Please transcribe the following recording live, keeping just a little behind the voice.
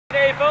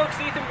Hey folks,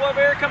 Ethan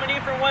Boisvert coming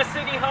in from West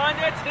City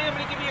Honda. Today I'm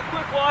going to give you a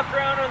quick walk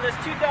around on this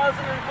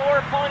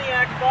 2004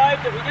 Pontiac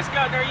Vibe that we just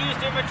got in our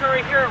used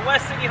inventory here at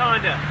West City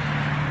Honda.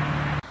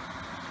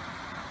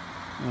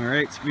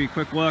 Alright, so give you a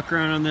quick walk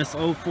around on this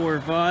 04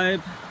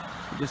 Vibe.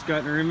 We just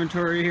got in our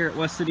inventory here at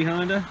West City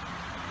Honda.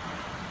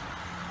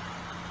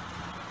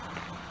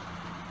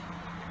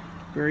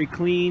 Very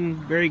clean,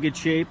 very good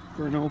shape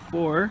for an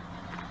 04.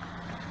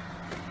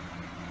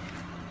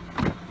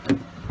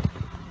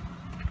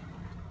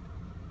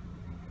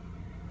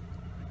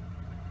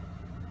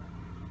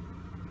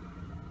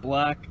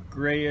 Black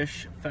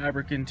grayish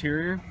fabric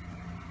interior,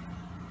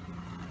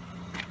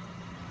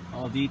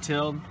 all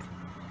detailed.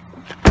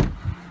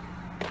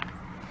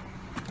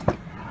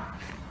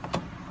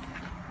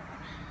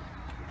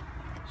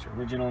 There's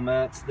original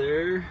mats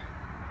there,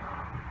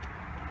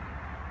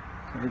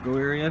 cargo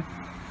area.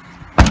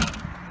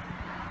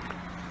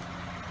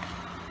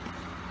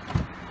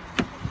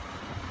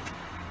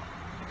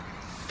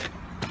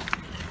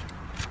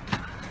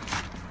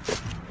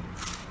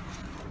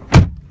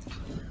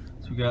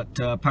 We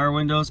got power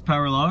windows,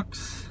 power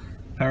locks,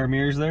 power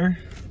mirrors there,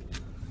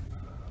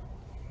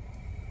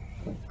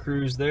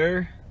 cruise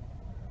there.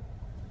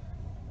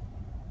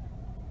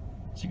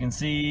 So you can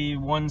see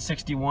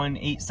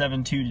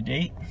 161,872 to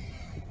date.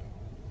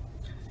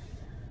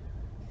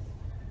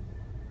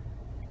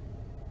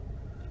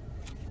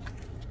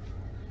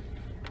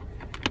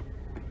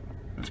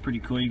 That's pretty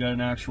cool. You got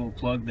an actual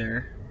plug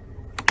there.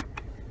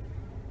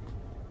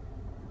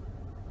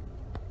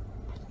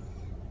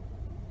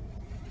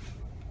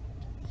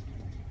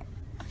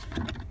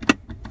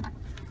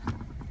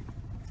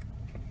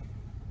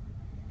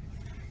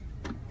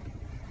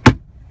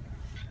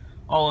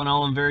 All in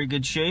all, in very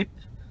good shape.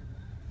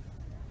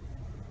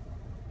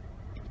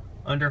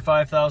 Under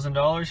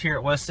 $5,000 here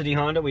at West City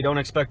Honda. We don't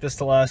expect this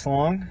to last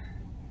long.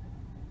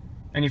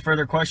 Any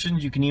further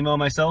questions, you can email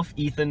myself,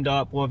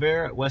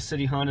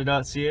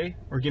 ethan.boisvert@westcityhonda.ca,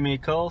 or give me a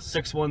call,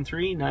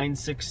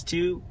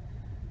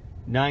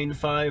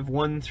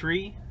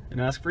 613-962-9513, and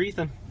ask for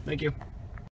Ethan. Thank you.